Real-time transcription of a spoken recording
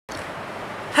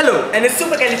Hello, and a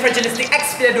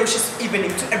supercalifragilisticexpialidocious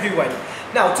evening to everyone.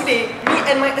 Now today, me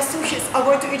and my associates are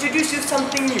going to introduce you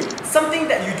something new, something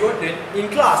that you don't learn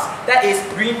in class, that is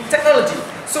green technology.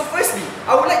 So firstly,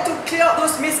 I would like to clear up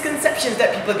those misconceptions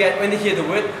that people get when they hear the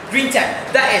word green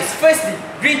tech. That is, firstly,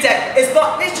 green tech is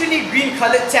not literally green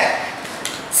coloured tech.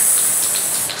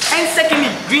 And secondly,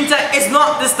 green tech is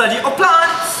not the study of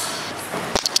plants.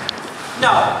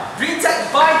 Now, green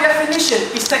tech by definition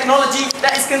is technology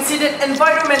that is considered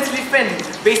environmentally friendly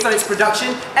based on its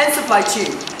production and supply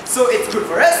chain. So it's good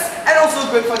for us and also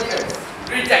good for the earth.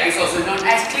 Green tech is also known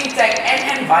as clean tech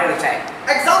and envirotech.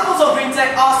 Examples of green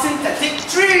tech are synthetic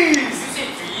trees. You say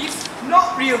trees?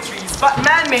 Not real trees, but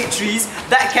man-made trees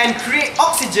that can create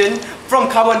oxygen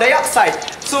from carbon dioxide.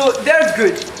 So they're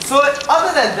good. So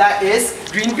other than that is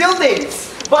green buildings.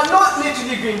 But not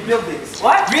literally green buildings.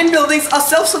 What? Green buildings are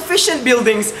self-sufficient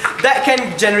buildings that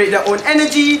can generate their own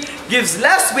energy, gives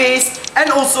less waste, and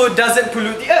also doesn't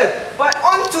pollute the earth. But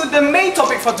on to the main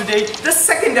topic for today, the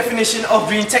second definition of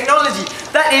green technology.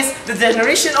 That is the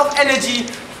generation of energy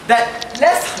that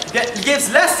gives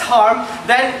less harm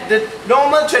than the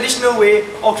normal traditional way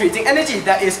of creating energy,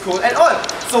 that is coal and oil.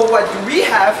 So what we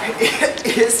have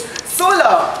is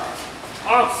solar.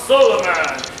 I'm Solar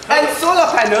Man. And solar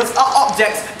panels are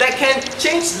objects that can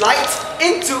change light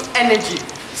into energy.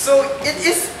 So it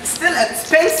is still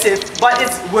expensive, but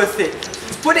it's worth it.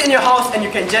 Put it in your house and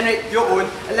you can generate your own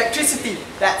electricity.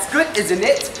 That's good, isn't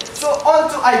it? So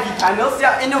on to IV panels. There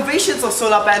are innovations of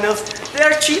solar panels. They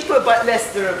are cheaper but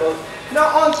less durable. Now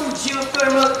on to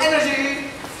geothermal energy.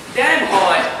 Damn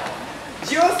hot.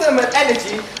 Geothermal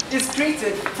energy is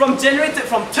generated from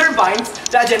turbines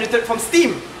that are generated from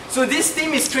steam. So this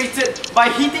steam is created by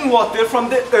heating water from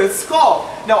the Earth's core.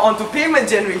 Now onto pavement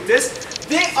generators,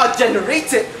 they are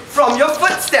generated from your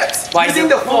footsteps, using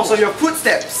the force of your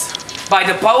footsteps. By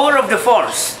the power of the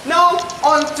force. Now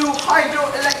onto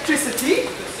hydroelectricity.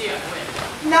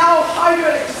 Now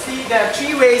hydroelectricity, there are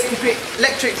three ways to create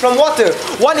electric from water.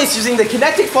 One is using the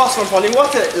kinetic force from falling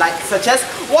water, such as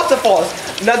waterfalls.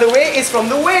 Another way is from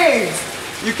the waves.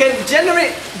 You can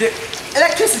generate the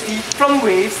electricity from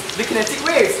waves, the kinetic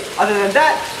waves. Other than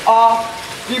that are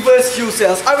reverse fuel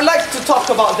cells. I would like to talk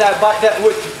about that, but that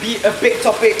would be a big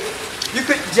topic. You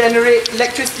could generate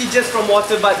electricity just from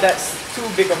water, but that's too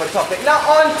big of a topic. Now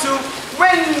on to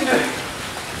wind.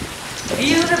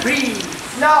 Feel the breeze.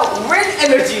 Now wind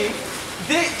energy,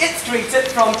 it's created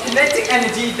from kinetic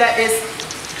energy, that is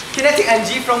kinetic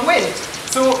energy from wind.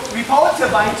 So we power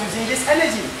turbines using this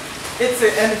energy. It's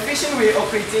an efficient way of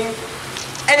creating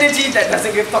energy that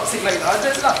doesn't give toxic like the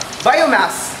others.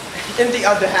 Biomass, in the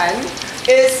other hand,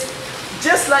 is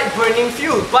just like burning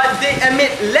fuel, but they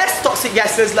emit less toxic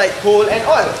gases like coal and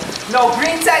oil. Now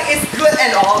green tech is good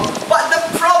and all, but the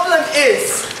problem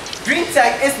is green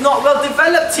tech is not well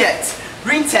developed yet.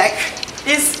 Green tech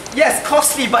is, yes,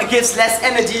 costly but gives less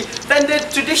energy than the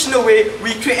traditional way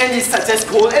we create energy such as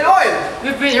coal and oil.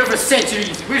 We've been here for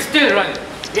centuries. We're still running.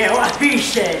 Yeah, what we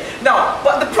said. Now,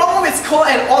 but the problem with coal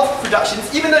and oil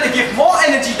productions, even though they give more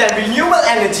energy than renewable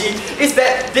energy, is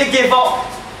that they give out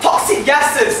toxic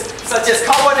gases such as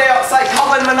carbon dioxide,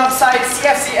 carbon monoxide,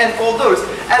 CFC and all those.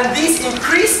 And these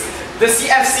increase the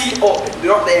CFC, or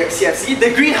not the CFC,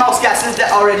 the greenhouse gases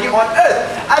that are already on Earth.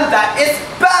 And that is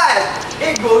bad.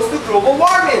 It goes to global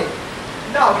warming.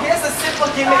 Now, here's a simple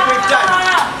gimmick we've done.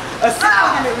 A simple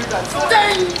gimmick we've done. So,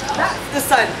 that's the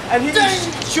sun, and he's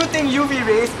shooting UV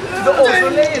rays to the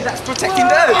ozone layer that's protecting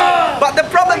the Earth. But the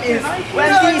problem is, when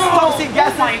these toxic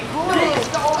gases hit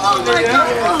the ozone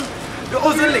layer, the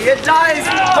ozone layer dies,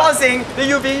 causing the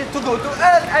UV to go to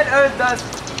Earth, and Earth does.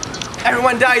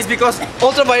 Everyone dies because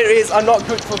ultraviolet rays are not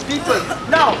good for people.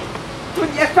 Now, to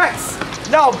the effects.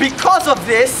 Now, because of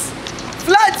this,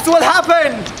 floods will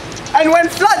happen. And when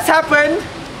floods happen,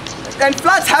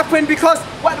 because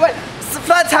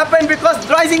floods happen because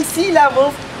rising sea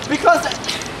levels, because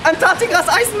Antarctica's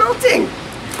ice melting.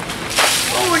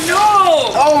 Oh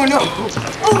no! Oh no!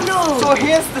 Oh no! So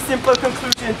here's the simple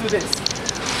conclusion to this.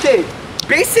 Okay,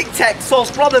 basic tech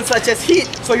solves problems such as heat,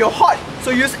 so you're hot,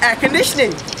 so use air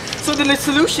conditioning. So the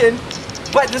solution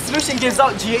gives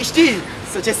out GHG,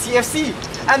 such as CFC,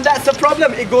 and that's the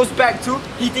problem. It goes back to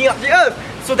heating up the earth.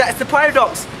 So that's the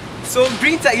paradox. So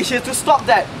green tech is here to stop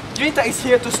that. Green tech is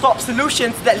here to stop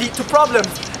solutions that lead to problems,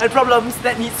 and problems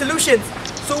that need solutions.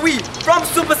 So we, from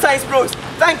Super Science Bros,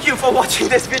 thank you for watching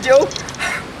this video.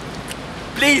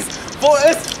 Please, vote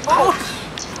us. Vote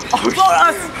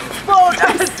us.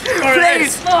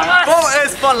 Please, vote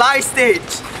us for Live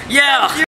Stage. Yeah!